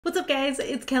up guys,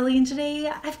 it's Kelly and today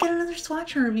I've got another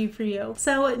swatch review for you.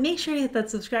 So make sure you hit that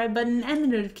subscribe button and the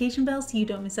notification bell so you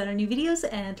don't miss out on new videos,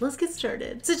 and let's get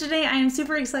started. So today I am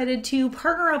super excited to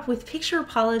partner up with Picture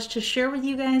Polish to share with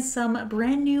you guys some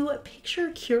brand new Picture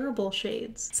Curable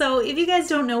shades. So if you guys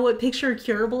don't know what Picture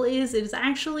Curable is, it is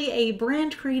actually a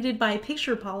brand created by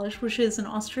Picture Polish, which is an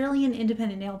Australian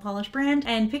independent nail polish brand,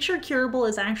 and Picture Curable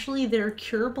is actually their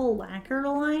Curable Lacquer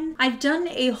line. I've done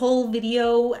a whole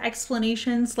video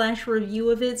explanation / review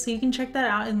of it, so you can check that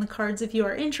out in the cards if you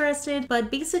are interested,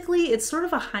 but basically it's sort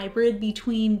of a hybrid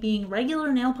between being regular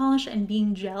nail polish and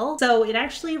being gel. So it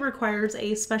actually requires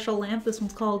a special lamp. This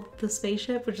one's called the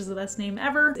Spaceship, which is the best name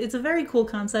ever. It's a very cool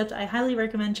concept. I highly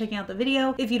recommend checking out the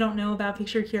video if you don't know about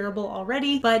Picture Curable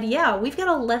already. But yeah, we've got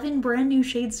 11 brand new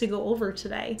shades to go over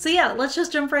today. So yeah, let's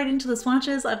just jump right into the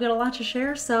swatches. I've got a lot to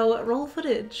share, so roll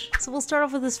footage. So we'll start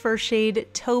off with this first shade,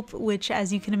 Taupe, which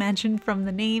as you can imagine from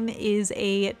the name is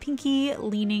a pinky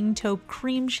leaning taupe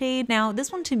cream shade. Now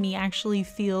this one to me actually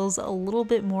feels a little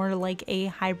bit more like a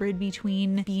hybrid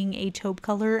between being a taupe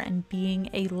color and being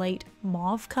a light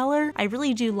mauve color. I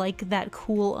really do like that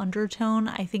cool undertone.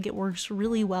 I think it works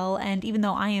really well, and even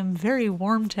though I am very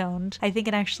warm toned, I think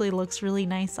it actually looks really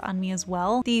nice on me as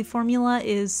well. The formula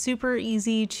is super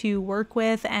easy to work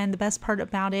with, and the best part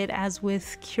about it, as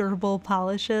with curable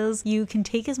polishes, you can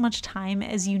take as much time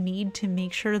as you need to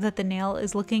make sure that the nail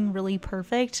is looking really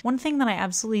perfect. One thing that I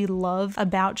absolutely love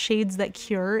about shades that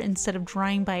cure instead of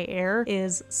drying by air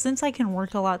is, since I can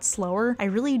work a lot slower, I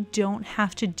really don't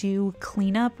have to do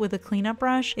cleanup with a cleanup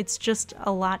brush. It's just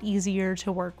a lot easier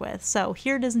to work with. So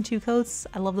here it is in 2 coats.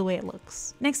 I love the way it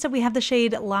looks. Next up we have the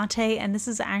shade Latte, and this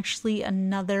is actually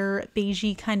another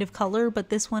beigey kind of color, but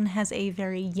this one has a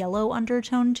very yellow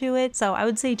undertone to it. So I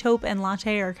would say Taupe and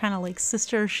Latte are kind of like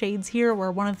sister shades here,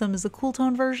 where one of them is the cool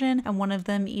tone version and one of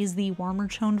them is the warmer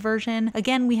toned version.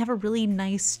 Again, we have a really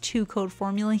nice 2-coat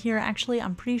formula here. Actually,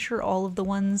 I'm pretty sure all of the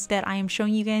ones that I am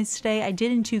showing you guys today I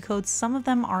did in 2 coats. Some of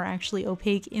them are actually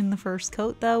opaque in the first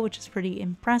coat though, which is pretty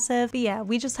impressive. But yeah,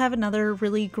 we just have another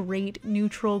really great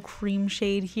neutral cream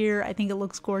shade here. I think it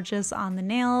looks gorgeous on the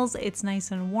nails. It's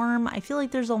nice and warm. I feel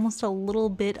like there's almost a little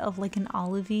bit of like an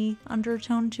olivey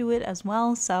undertone to it as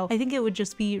well, so I think it would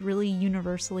just be really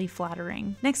universally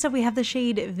flattering. Next up we have the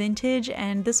shade Vintage,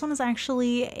 and this one is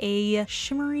actually a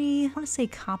shimmery, I want to say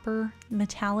copper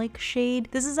metallic shade.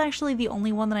 This is actually the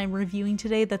only one that I'm reviewing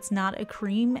today that's not a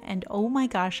cream, and oh my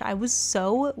gosh, I was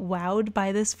so wowed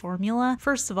by this formula.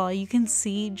 First of all, you can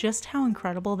see just how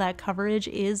incredible that coverage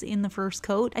is in the first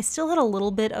coat. I still had a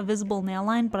little bit of visible nail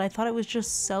line, but I thought it was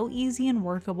just so easy and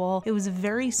workable. It was a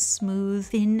very smooth,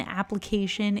 thin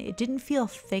application. It didn't feel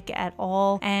thick at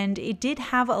all, and it did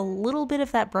have a little bit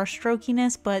of that brush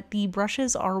strokiness, but the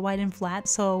brushes are wide and flat,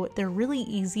 so they're really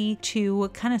easy to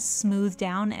kind of smooth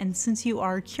down. And since you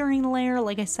are curing the layer,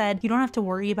 like I said, you don't have to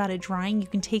worry about it drying. You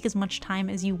can take as much time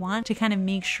as you want to kind of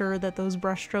make sure that those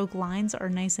brushstroke lines are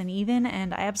nice and even,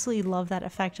 and I absolutely love that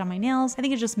effect on my nails. I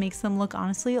think it just makes them look,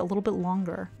 honestly, a little bit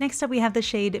longer. Next up we have the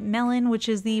shade Melon, which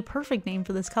is the perfect name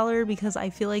for this color because I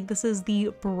feel like this is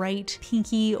the bright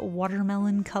pinky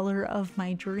watermelon color of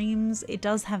my dreams. It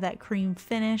does have that cream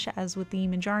finish, as with the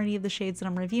majority of the shades that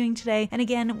I'm reviewing today, and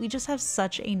again, we just have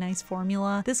such a nice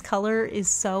formula. This color is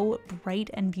so bright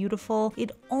and beautiful.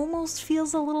 It almost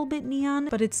feels a little bit neon,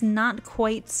 but it's not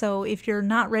quite, so if you're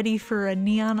not ready for a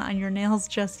neon on your nails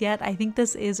just yet, I think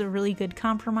this is a really good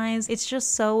compromise. It's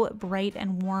just so bright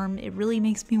and warm. It really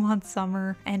makes me want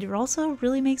summer, and it also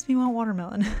really makes me want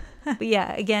watermelon. But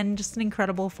yeah, again, just an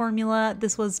incredible formula.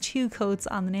 This was 2 coats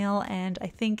on the nail, and I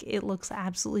think it looks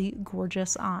absolutely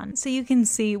gorgeous on. So you can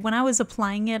see when I was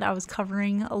applying it, I was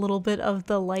covering a little bit of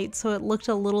the light, so it looked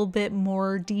a little bit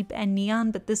more deep and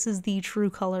neon, but this is the true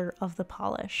color of the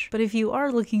polish. But if you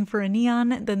are looking for a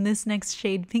neon, then this next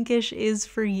shade, Pinkish, is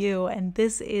for you, and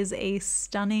this is a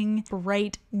stunning,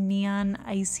 bright, neon,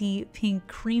 icy pink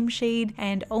cream shade,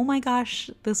 and oh my gosh,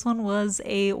 this one was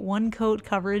a 1-coat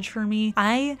coverage for me.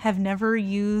 I have never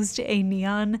used a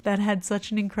neon that had such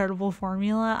an incredible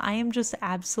formula. I am just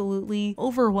absolutely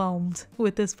overwhelmed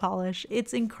with this polish.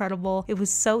 It's incredible. It was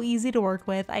so easy to work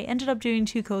with. I ended up doing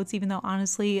 2 coats, even though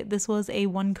honestly this was a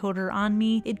 1-coater on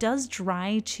me. It does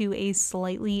dry to a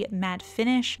slightly matte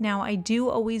finish. Now I do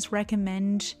always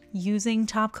recommend using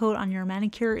top coat on your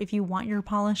manicure if you want your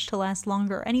polish to last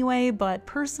longer anyway, but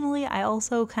personally I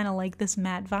also kind of like this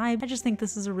matte vibe. I just think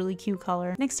this is a really cute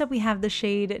color. Next up we have the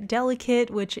shade Delicate,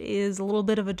 which is a little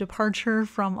bit of a departure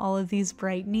from all of these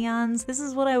bright neons. This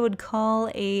is what I would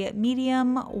call a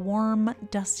medium, warm,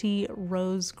 dusty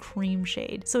rose cream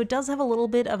shade. So it does have a little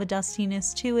bit of a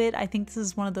dustiness to it. I think this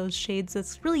is one of those shades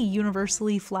that's really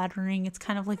universally flattering splattering. It's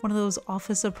kind of like one of those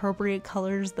office appropriate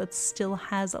colors that still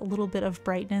has a little bit of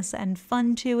brightness and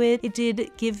fun to it. It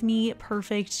did give me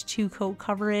perfect 2-coat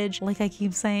coverage. Like I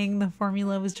keep saying, the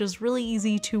formula was just really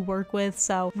easy to work with.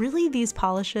 So really these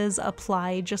polishes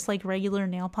apply just like regular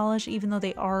nail polish, even though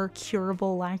they are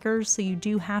curable lacquers. So you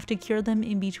do have to cure them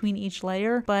in between each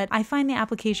layer. But I find the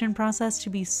application process to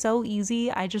be so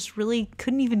easy. I just really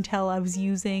couldn't even tell I was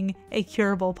using a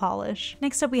curable polish.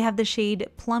 Next up we have the shade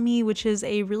Plummy, which is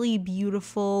a really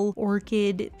beautiful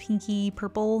orchid pinky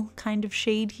purple kind of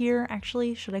shade here.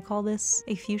 Actually, should I call this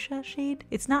a fuchsia shade?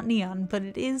 It's not neon, but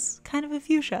it is kind of a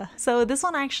fuchsia. So this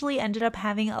one actually ended up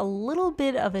having a little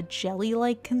bit of a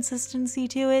jelly-like consistency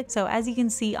to it. So as you can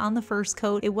see on the first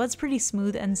coat, it was pretty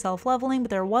smooth and self-leveling, but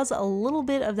there was a little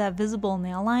bit of that visible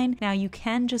nail line. Now you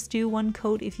can just do one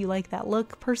coat if you like that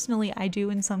look. Personally, I do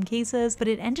in some cases, but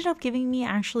it ended up giving me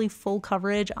actually full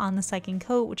coverage on the second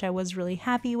coat, which I was really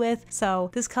happy with. So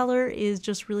this color is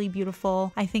just really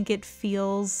beautiful. I think it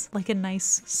feels like a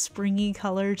nice springy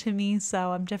color to me,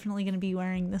 so I'm definitely going to be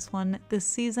wearing this one this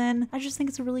season. I just think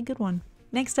it's a really good one.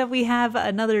 Next up we have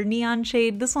another neon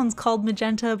shade. This one's called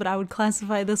Magenta, but I would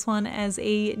classify this one as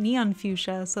a neon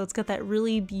fuchsia. So it's got that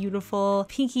really beautiful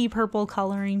pinky purple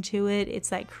coloring to it. It's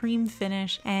that cream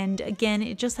finish. And again,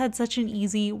 it just had such an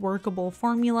easy workable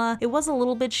formula. It was a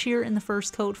little bit sheer in the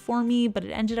first coat for me, but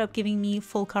it ended up giving me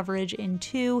full coverage in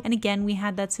 2. And again, we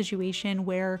had that situation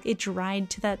where it dried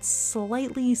to that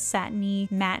slightly satiny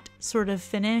matte sort of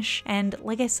finish. And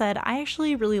like I said, I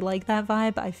actually really like that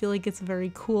vibe. I feel like it's a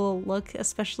very cool look,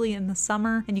 especially in the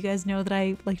summer, and you guys know that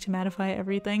I like to mattify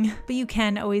everything. But you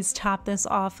can always top this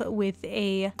off with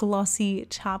a glossy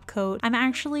top coat. I'm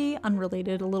actually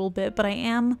unrelated a little bit, but I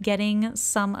am getting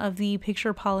some of the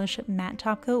Picture Polish matte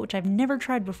top coat, which I've never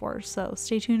tried before, so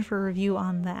stay tuned for a review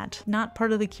on that. Not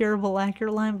part of the Curable Lacquer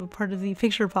line, but part of the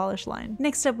Picture Polish line.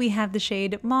 Next up we have the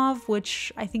shade Mauve,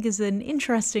 which I think is an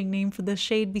interesting name for this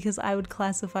shade because I would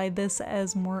classify this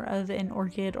as more of an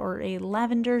orchid or a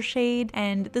lavender shade,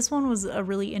 and this one was a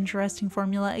really interesting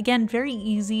formula. Again, very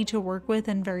easy to work with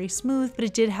and very smooth, but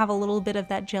it did have a little bit of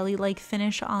that jelly-like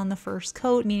finish on the first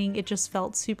coat, meaning it just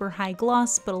felt super high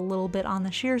gloss, but a little bit on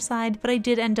the sheer side. But I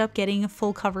did end up getting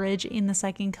full coverage in the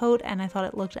second coat, and I thought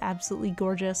it looked absolutely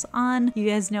gorgeous on. You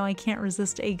guys know I can't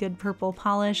resist a good purple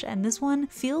polish, and this one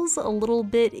feels a little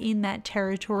bit in that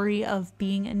territory of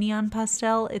being a neon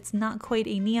pastel. It's not quite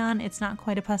a neon, it's not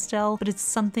quite a pastel, but it's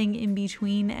something in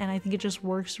between, and I think it just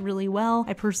works really well.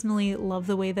 I personally love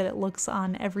the way that it looks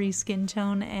on every skin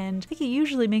tone, and I think it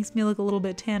usually makes me look a little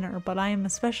bit tanner, but I am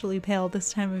especially pale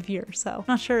this time of year, so I'm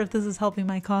not sure if this is helping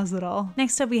my cause at all.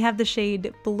 Next up we have the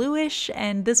shade Bluish,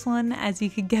 and this one, as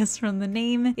you could guess from the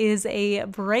name, is a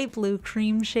bright blue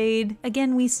cream shade.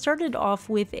 Again, we started off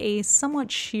with a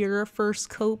somewhat sheer first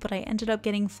coat, but I ended up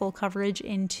getting full coverage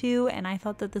in 2, and I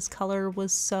thought that this color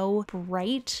was so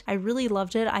bright. I really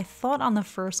loved it. I thought on the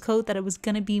first coat that it was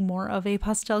going to be more of a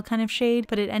pastel kind of shade,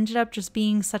 but it ended up just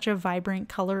being such a vibrant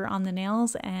color on the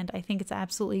nails, and I think it's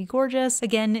absolutely gorgeous.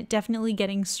 Again, definitely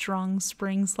getting strong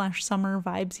spring/summer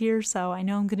vibes here, so I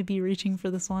know I'm going to be reaching for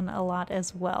this one a lot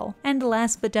as well. And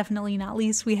last but definitely not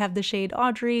least, we have the shade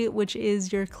Audrey, which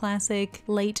is your classic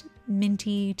light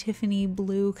minty Tiffany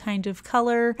blue kind of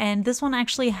color, and this one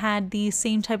actually had the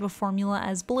same type of formula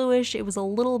as Bluish. It was a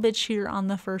little bit sheer on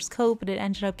the first coat, but it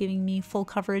ended up giving me full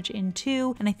coverage in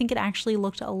 2, and I think it actually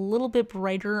looked a little bit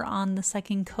brighter on the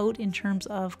second coat in terms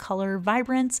of color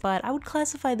vibrance, but I would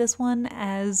classify this one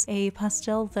as a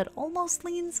pastel that almost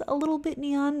leans a little bit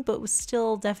neon, but was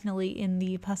still definitely in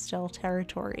the pastel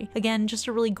territory. Again, just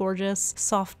a really gorgeous,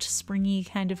 soft, springy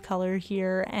kind of color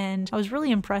here, and I was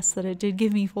really impressed that it did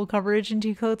give me full coverage in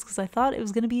 2 coats because I thought it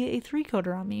was going to be a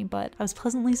 3-coater on me, but I was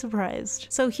pleasantly surprised.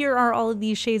 So here are all of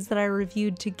these shades that I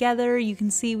reviewed together. You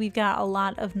can see we've got a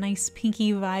lot of nice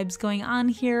pinky vibes going on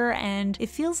here, and it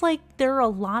feels like there are a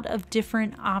lot of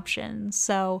different options.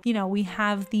 So, you know, we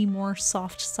have the more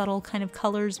soft, subtle kind of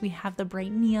colors, we have the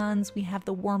bright neons, we have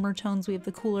the warmer tones, we have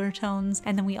the cooler tones,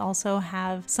 and then we also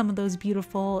have some of those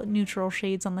beautiful neutral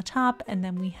shades on the top, and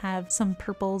then we have some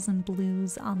purples and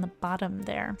blues on the bottom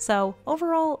there. So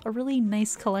overall, a really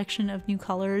nice collection of new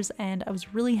colors, and I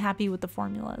was really happy with the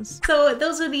formulas. So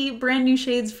those are the brand new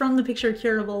shades from the Picture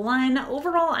Curable line.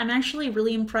 Overall, I'm actually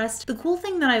really impressed. The cool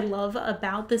thing that I love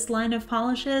about this line of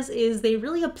polishes is is they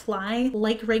really apply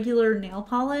like regular nail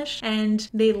polish and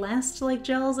they last like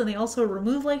gels, and they also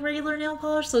remove like regular nail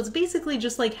polish. So it's basically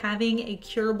just like having a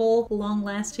curable,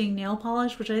 long-lasting nail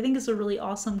polish, which I think is a really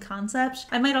awesome concept.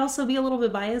 I might also be a little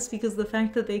bit biased because the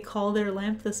fact that they call their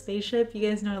lamp the spaceship, you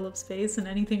guys know I love space, and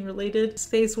anything related to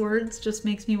space words just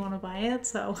makes me want to buy it,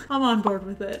 so I'm on board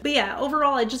with it. But yeah,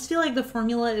 overall, I just feel like the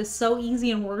formula is so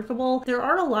easy and workable. There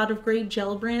are a lot of great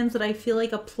gel brands that I feel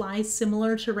like apply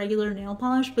similar to regular nail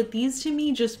polish, but these to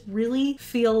me just really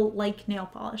feel like nail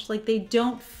polish. Like, they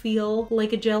don't feel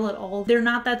like a gel at all. They're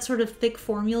not that sort of thick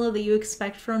formula that you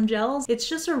expect from gels. It's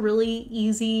just a really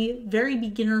easy, very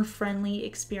beginner-friendly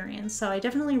experience, so I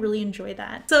definitely really enjoy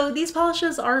that. So these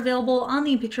polishes are available on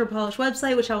the Picture Polish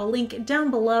website, which I will link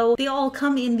down below. They all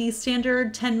come in the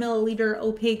standard 10 milliliter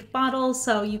opaque bottles,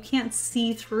 so you can't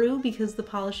see through because the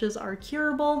polishes are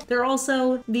curable. They're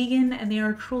also vegan and they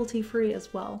are cruelty-free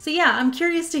as well. So yeah, I'm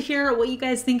curious to hear what you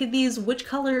guys think of these. Which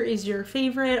color is your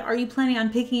favorite? Are you planning on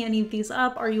picking any of these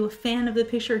up? Are you a fan of the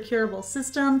Picture Curable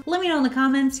system? Let me know in the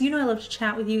comments. You know I love to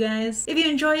chat with you guys. If you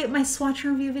enjoy my swatch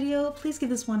and review video, please give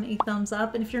this one a thumbs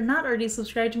up. And if you're not already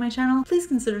subscribed to my channel, please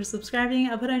consider subscribing.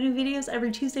 I put out new videos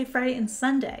every Tuesday, Friday, and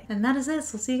Sunday. And that is it,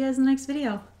 so I'll see you guys in the next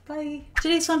video. Bye.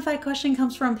 Today's fun fact question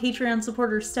comes from Patreon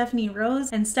supporter Stephanie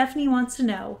Rose, and Stephanie wants to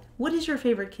know, what is your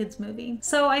favorite kids movie?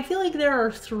 So I feel like there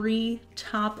are 3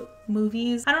 top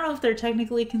movies. I don't know if they're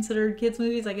technically considered kids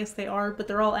movies, I guess they are, but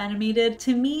they're all animated.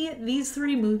 To me, these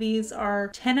 3 movies are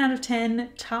 10 out of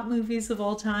 10 top movies of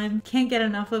all time. Can't get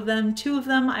enough of them. 2 of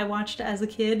them I watched as a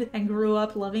kid and grew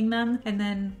up loving them, and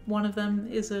then one of them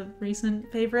is a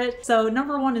recent favorite. So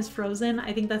number 1 is Frozen.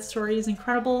 I think that story is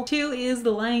incredible. 2 is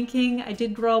The Lion King. I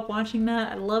did grow up watching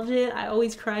that. I loved it. I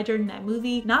always cried during that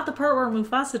movie. Not the part where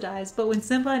Mufasa dies, but when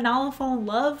Simba and Nala fall in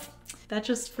love, that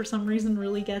just for some reason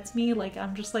really gets me. Like,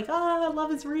 I'm just like, ah,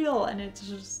 love is real, and it's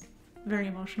just very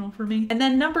emotional for me. And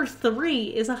then number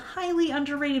 3 is a highly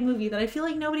underrated movie that I feel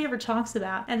like nobody ever talks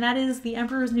about, and that is The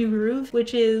Emperor's New Groove,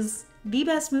 which is the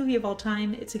best movie of all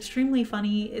time. It's extremely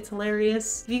funny. It's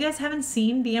hilarious. If you guys haven't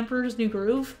seen The Emperor's New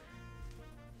Groove,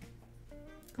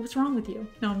 what's wrong with you?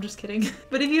 No, I'm just kidding.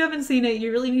 But if you haven't seen it,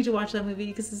 you really need to watch that movie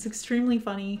because it's extremely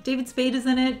funny. David Spade is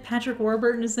in it, Patrick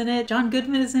Warburton is in it, John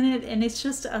Goodman is in it, and it's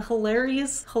just a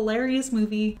hilarious, hilarious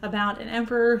movie about an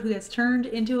emperor who has turned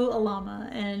into a llama,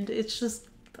 and it's just,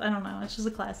 I don't know, it's just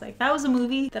a classic. That was a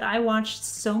movie that I watched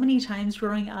so many times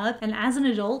growing up, and as an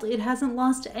adult, it hasn't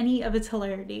lost any of its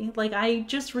hilarity. Like, I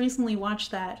just recently watched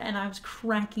that and I was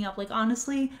cracking up, like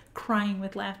honestly crying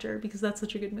with laughter because that's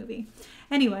such a good movie.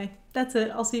 Anyway, that's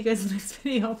it. I'll see you guys in the next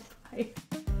video. Bye.